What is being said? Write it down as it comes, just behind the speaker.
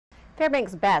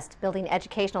Fairbank's B.E.S.T, Building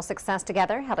Educational Success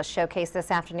Together, held a showcase this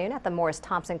afternoon at the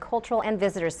Morris-Thompson Cultural and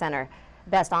Visitor Center.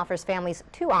 B.E.S.T offers families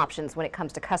two options when it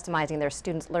comes to customizing their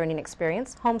students' learning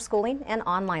experience: homeschooling and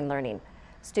online learning.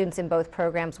 Students in both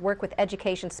programs work with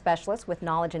education specialists with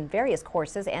knowledge in various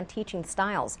courses and teaching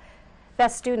styles.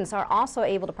 B.E.S.T students are also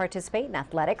able to participate in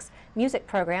athletics, music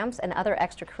programs, and other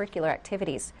extracurricular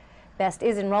activities. B.E.S.T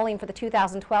is enrolling for the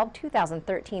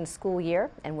 2012-2013 school year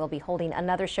and will be holding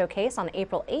another showcase on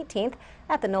April 18th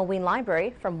at the Nolween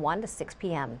Library from 1 to 6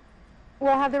 p.m.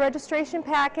 We'll have the registration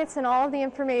packets and all of the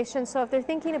information, so if they're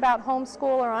thinking about homeschool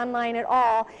or online at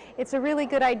all, it's a really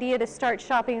good idea to start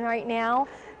shopping right now,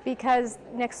 because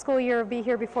next school year will be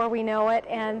here before we know it,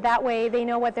 and that way they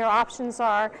know what their options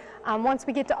are. Once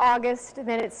we get to August,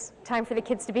 then it's time for the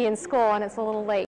kids to be in school and it's a little late.